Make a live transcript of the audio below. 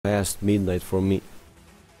past midnight for me.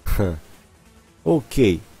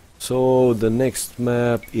 Okay, so the next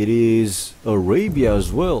map, it is Arabia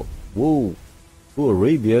as well. Whoa, two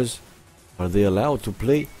Arabias. Are they allowed to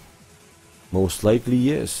play? Most likely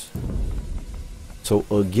yes. So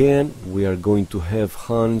again we are going to have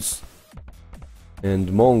Huns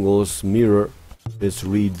and Mongols mirror. Let's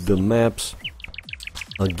read the maps.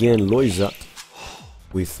 Again Loiza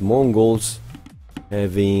with Mongols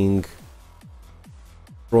having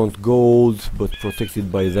front gold but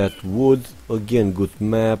protected by that wood. Again good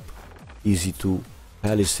map, easy to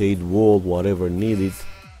palisade, wall, whatever needed,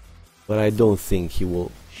 but I don't think he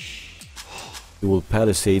will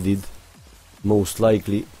palisade it. Most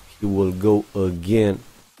likely he will go again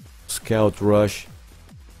scout rush,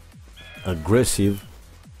 aggressive.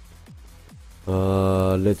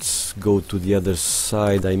 Let's go to the other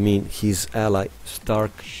side. I mean his ally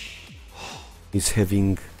Stark is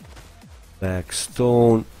having back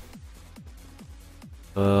stone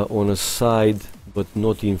on a side but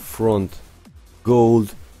not in front.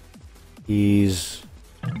 Gold is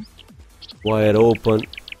wide open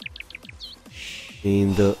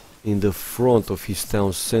in the front of his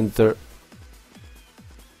town center.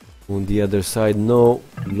 On the other side, no.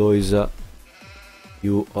 Loiza,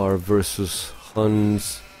 you are versus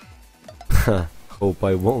Huns. Hope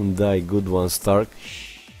I won't die. Good one, Stark.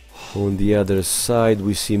 On the other side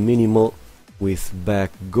we see Minimal with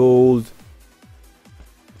back gold.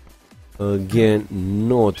 Again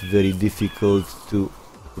not very difficult to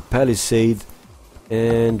palisade.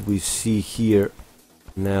 And we see here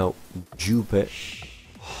now Jupe.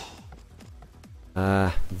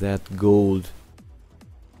 That gold,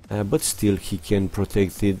 but still he can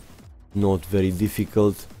protect it, not very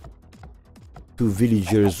difficult. Two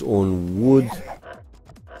villagers on wood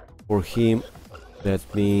for him, that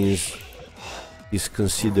means he's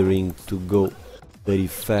considering to go very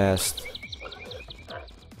fast.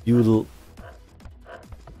 Udall,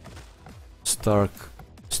 Stark,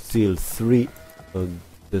 still 3,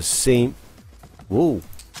 the same. Whoa,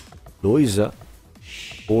 Loiza,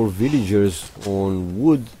 4 villagers on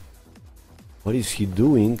wood. What is he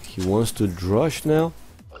doing? He wants to drush now?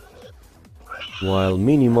 While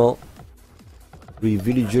Minimal, 3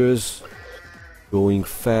 villagers going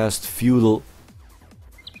fast. Feudal,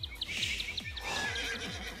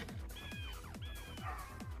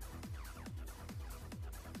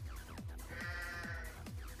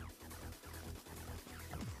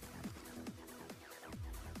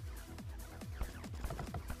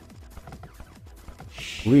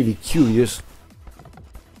 really curious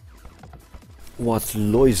what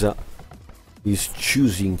Loiza is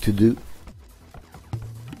choosing to do.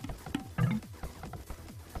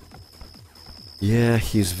 Yeah,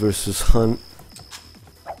 he's versus Hun,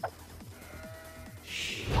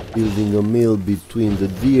 building a mill between the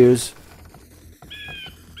deers.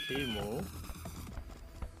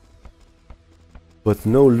 But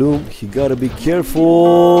no loom, he gotta be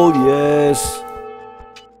careful. Yes,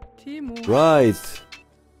 right.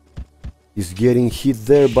 He's getting hit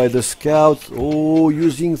there by the scout. Oh,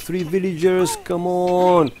 using 3 villagers, come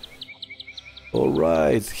on.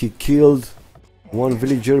 Alright, he killed 1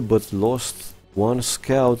 villager but lost 1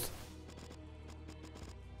 scout.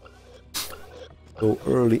 So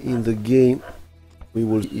early in the game, we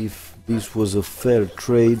will, if this was a fair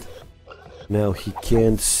trade. Now he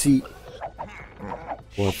can't see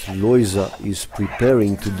what Loiza is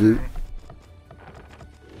preparing to do.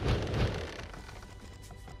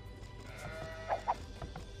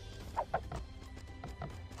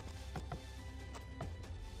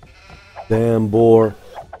 Damn boar.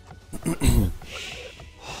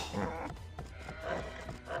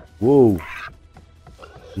 Whoa.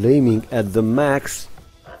 Flaming at the max.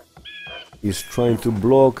 He's trying to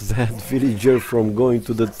block that villager from going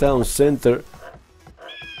to the town center.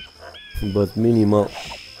 But Minimal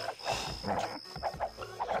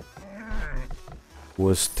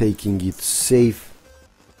was taking it safe.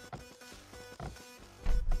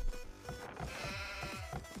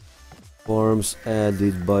 Farms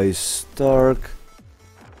added by Stark.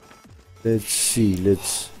 Let's see,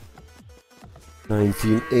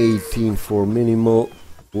 1918 for Minimal.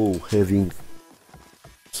 Whoa, having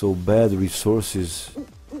so bad resources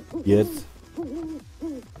yet.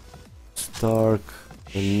 Stark,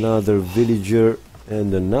 another villager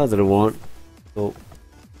and another one. So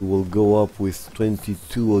he will go up with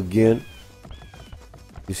 22 again.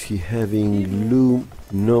 Is he having loom?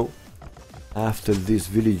 No. After this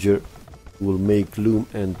villager will make loom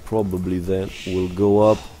and probably then will go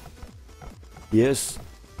up. Yes,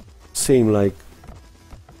 same like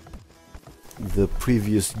the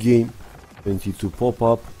previous game. 22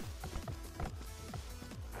 pop-up.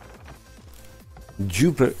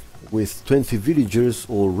 Jupe with 20 villagers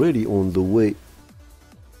already on the way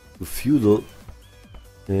to feudal,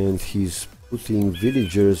 and he's putting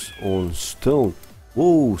villagers on stone.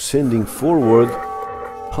 Whoa, sending forward.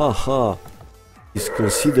 Haha, he's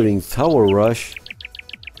considering tower rush.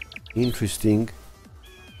 Interesting.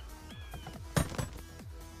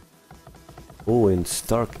 Oh, and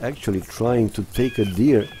Stark actually trying to take a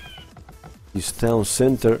deer. His town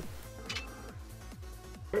center.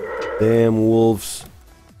 Damn wolves.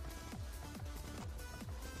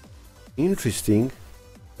 Interesting.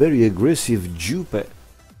 Very aggressive Jupe.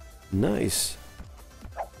 Nice.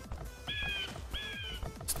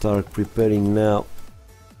 Stark preparing now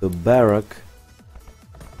the barrack.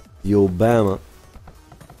 The Obama.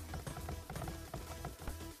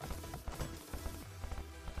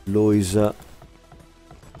 Loiza.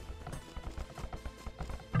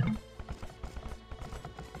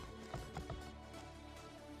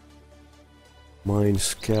 Mine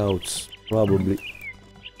scouts, probably.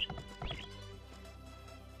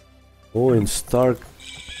 Oh, and Stark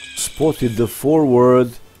spotted the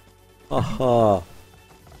forward. Haha.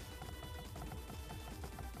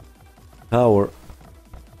 Tower.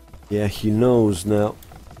 Yeah, he knows now.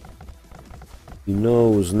 He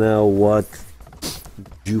knows now what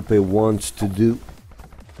Jupe wants to do.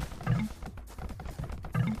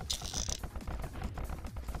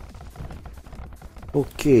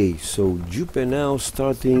 Okay, so Jupe now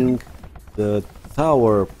starting the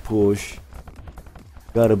tower push.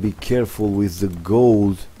 Gotta be careful with the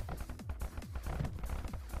gold.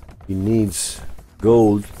 He needs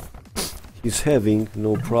gold. He's having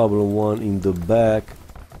no problem one in the back.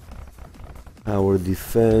 Tower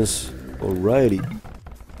defense. Alrighty.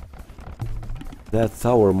 That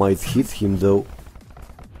tower might hit him though.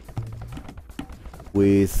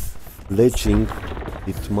 With fletching,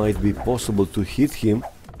 it might be possible to hit him.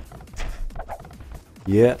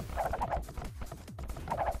 Yeah.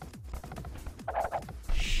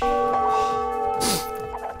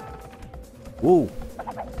 Whoa.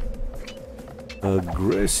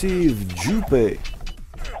 Aggressive Jupe.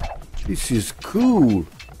 This is cool.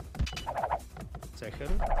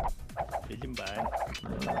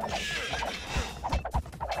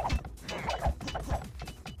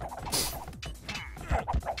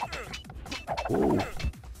 Oh.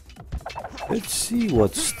 Let's see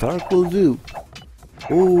what Stark will do.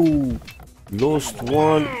 Oh, lost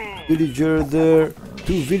one villager there.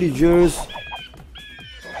 Two villagers.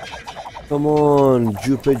 Come on,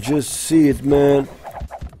 Jupe, just see it, man.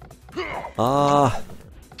 Ah,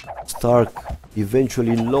 Stark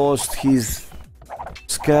eventually lost his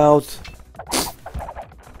scout.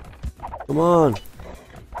 Come on,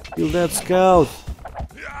 kill that scout.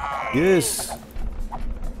 Yes,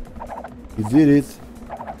 he did it.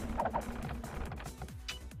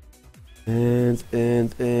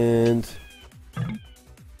 And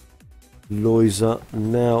Loiza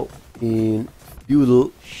now in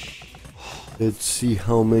feudal. Let's see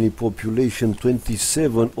how many population.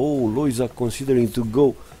 27. Oh, Loiza considering to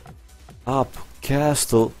go up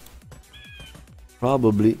castle.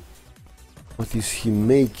 Probably. What is he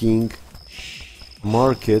making?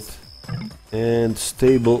 Market and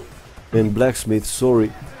stable and blacksmith,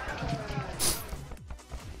 sorry.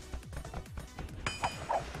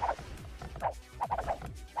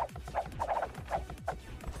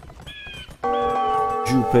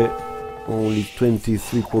 Jupe, only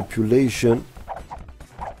 23 population,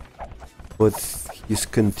 but he's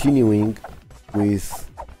continuing with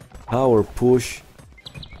power push.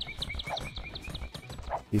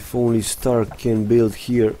 If only Stark can build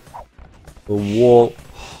here a wall,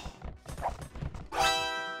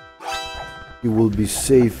 he will be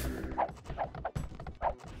safe.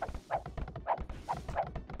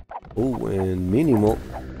 Oh, and minimal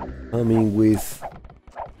coming with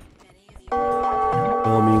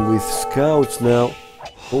scouts now.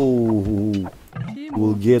 Oh,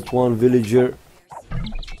 we'll get one villager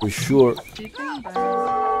for sure.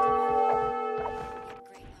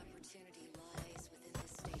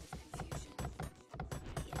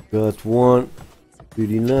 Got one,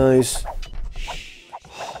 pretty nice.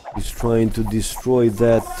 He's trying to destroy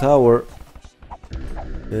that tower.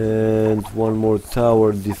 And one more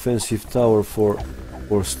tower, defensive tower for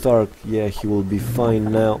Stark. Yeah, he will be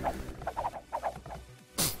fine now.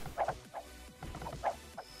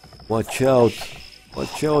 Watch out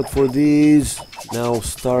for these. Now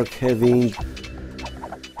Stark having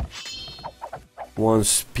one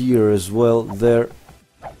spear as well there.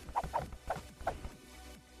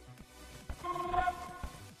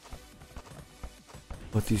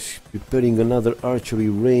 But he's preparing another archery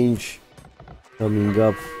range coming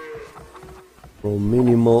up from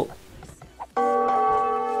minimal.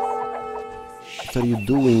 What are you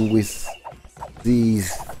doing with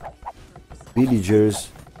these villagers?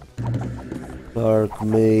 Stark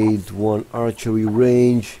made one archery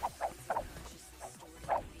range.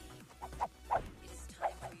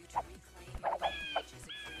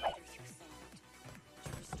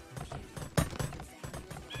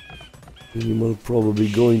 Minimal probably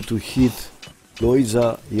going to hit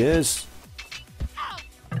Loiza. Yes.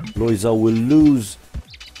 Loiza will lose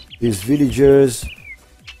these villagers.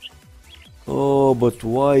 Oh, but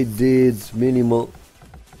why did Minimal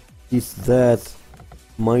hit that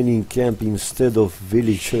mining camp instead of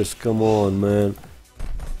villagers? Come on, man.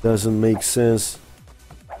 Doesn't make sense.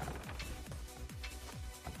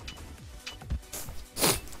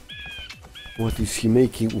 What is he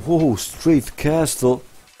making? Whoa, straight castle.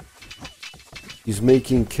 He's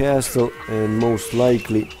making castle and most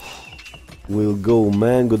likely will go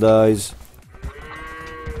Mangodize.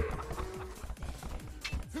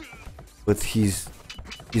 But he's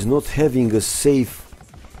not having a safe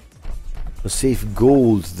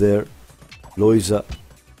gold there. Loiza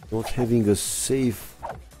not having a safe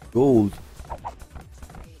gold.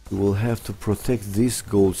 You will have to protect this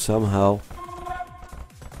gold somehow.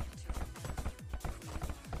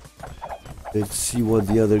 Let's see what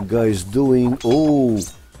the other guy is doing. Oh,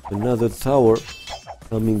 another tower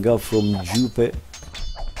coming up from Jupe.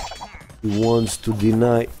 He wants to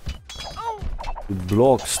deny, to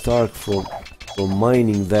block Stark from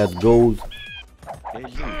mining that gold.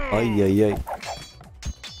 Ay, ay, ay.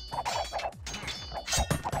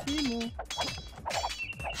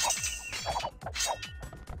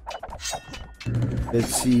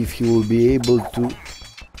 Let's see if he will be able to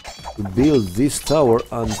build this tower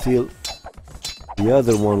until the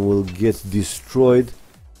other one will get destroyed.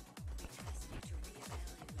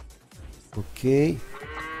 Okay.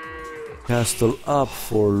 Castle up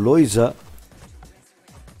for Loiza.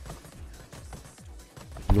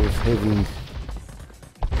 Not having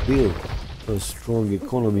built a strong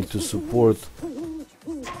economy to support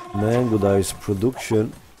Mangodize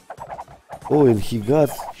production. Oh, and he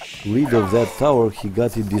got rid of that tower. He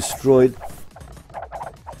got it destroyed.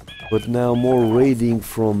 But now more raiding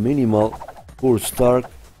from Minimal. Poor Stark.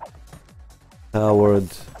 Howard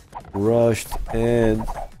rushed and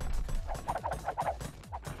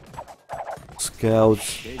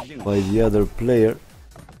scouts by the other player.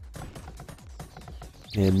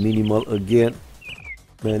 And Minimal again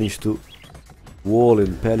managed to wall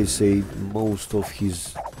and palisade most of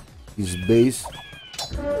his base.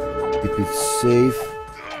 Keep it safe.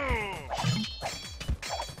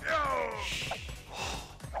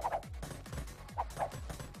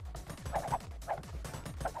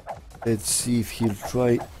 Let's see if he'll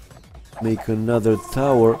try make another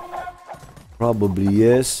tower. Probably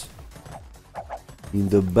yes. In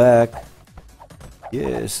the back.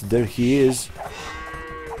 Yes, there he is.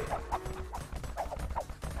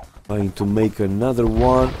 Trying to make another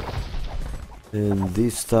one. And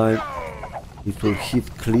this time it will hit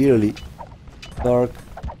clearly Stark.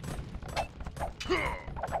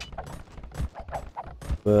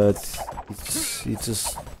 But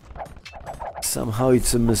somehow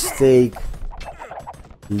it's a mistake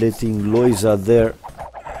letting Loiza there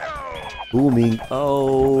booming.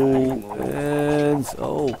 Oh, and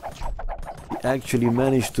oh, he actually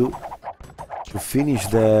managed to finish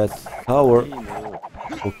that tower.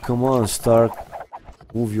 Oh, come on, Stark,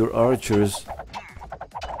 move your archers.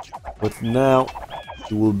 But now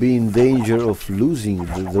you will be in danger of losing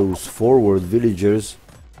those forward villagers.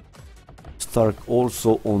 Stark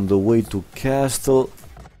also on the way to castle.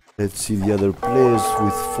 Let's see the other players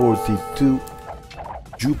with 42,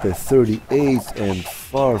 Jupe 38, and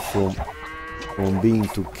far from being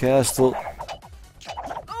to castle.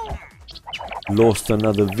 Lost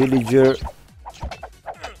another villager.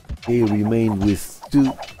 He remained with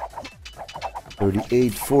 2.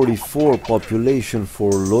 38-44 population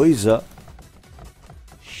for Loiza.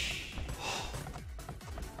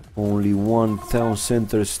 Only one town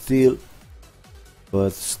center still,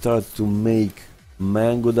 but start to make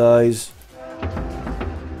Mangodize.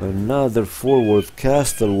 Another forward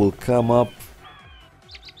castle will come up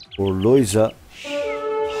for Loiza.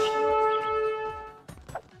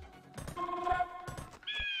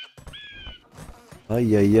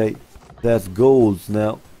 Ay, ay, ay. That gold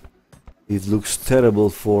now. It looks terrible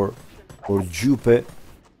for Jupe.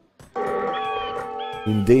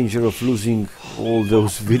 In danger of losing all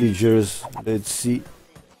those villagers. Let's see.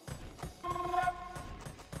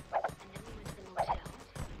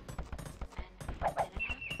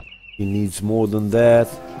 He needs more than that.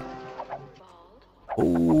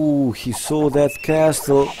 Oh, he saw that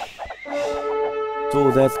castle.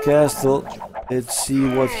 Let's see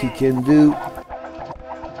what he can do.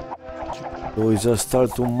 Loiza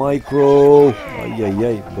start to micro. Ay, ay,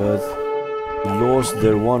 ay, but he lost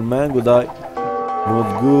their one Mangodai.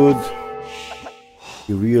 Not good.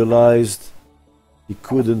 He realized he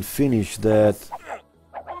couldn't finish that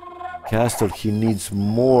castle. He needs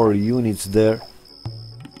more units there.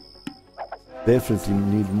 Definitely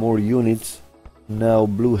need more units. Now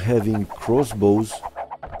blue having crossbows.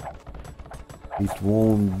 It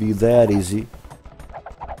won't be that easy.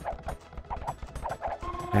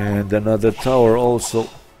 And another tower also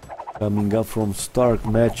coming up from Stark,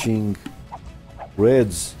 matching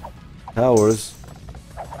red's towers.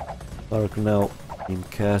 Stark now in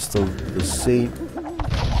castle the same.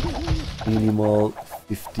 Minimal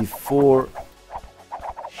 54.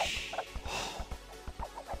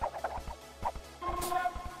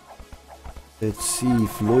 Let's see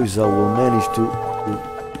if Loiza will manage to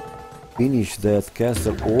finish that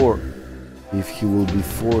castle, or if he will be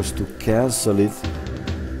forced to cancel it.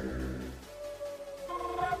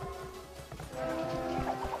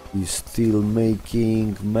 He's still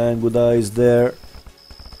making Mangodais there.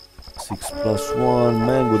 6+1.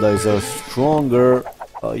 Mangodais are stronger.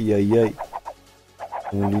 Ay, ay, ay.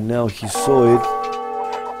 Only now he saw it.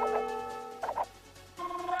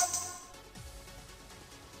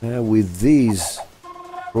 With these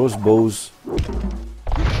crossbows.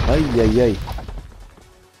 Ay, ay, ay.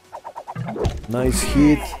 Nice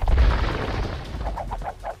hit.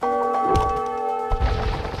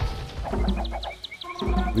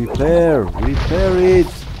 Repair it.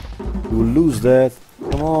 You will lose that.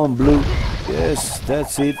 Come on, blue. Yes,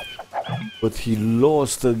 that's it. But he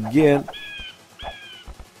lost again.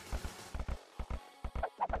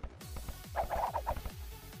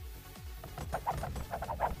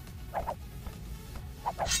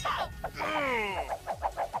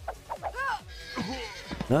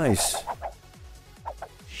 Nice.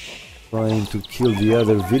 Trying to kill the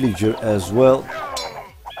other villager as well.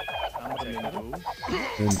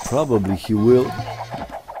 And probably he will.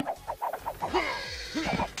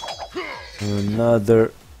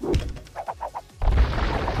 Another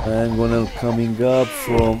diagonal coming up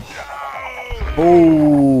from...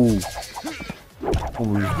 Oh!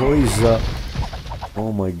 Loiza.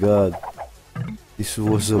 Oh my god. This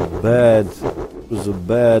was a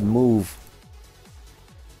bad move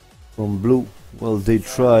from blue. Well, they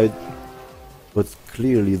tried, but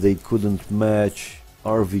clearly they couldn't match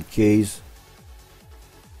RVK's.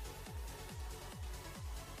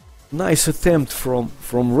 Nice attempt from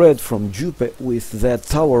red, from Jupe, with that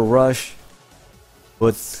tower rush,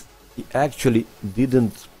 but he actually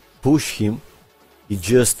didn't push him. He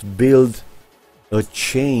just built a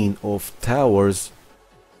chain of towers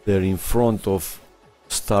there in front of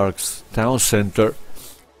Stark's town center.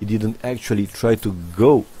 He didn't actually try to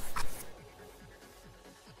go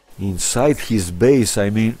inside his base, I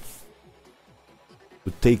mean,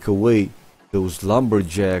 to take away those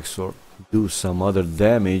lumberjacks or do some other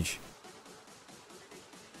damage.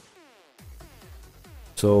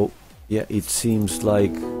 So yeah, it seems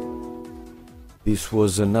like this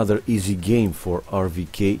was another easy game for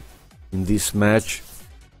RVK in this match.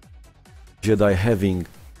 Jedi having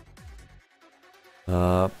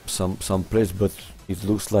some players, but it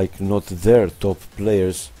looks like not their top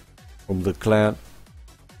players from the clan.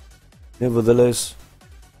 Nevertheless,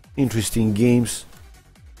 interesting games.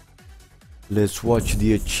 Let's watch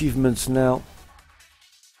the achievements now.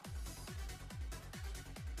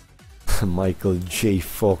 Michael J.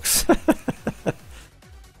 Fox.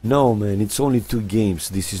 No man, it's only 2 games.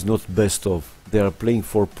 This is not best of. They are playing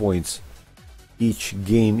 4 points. Each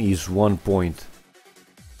game is 1 point.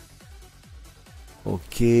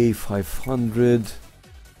 Okay, 500.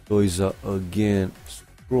 Loiza again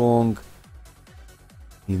strong.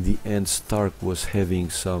 In the end, Stark was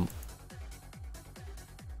having some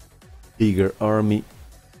bigger army.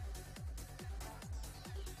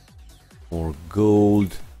 More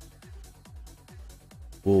gold.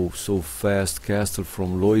 Whoa, so fast. Castle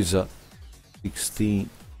from Loiza. 16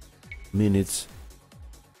 minutes.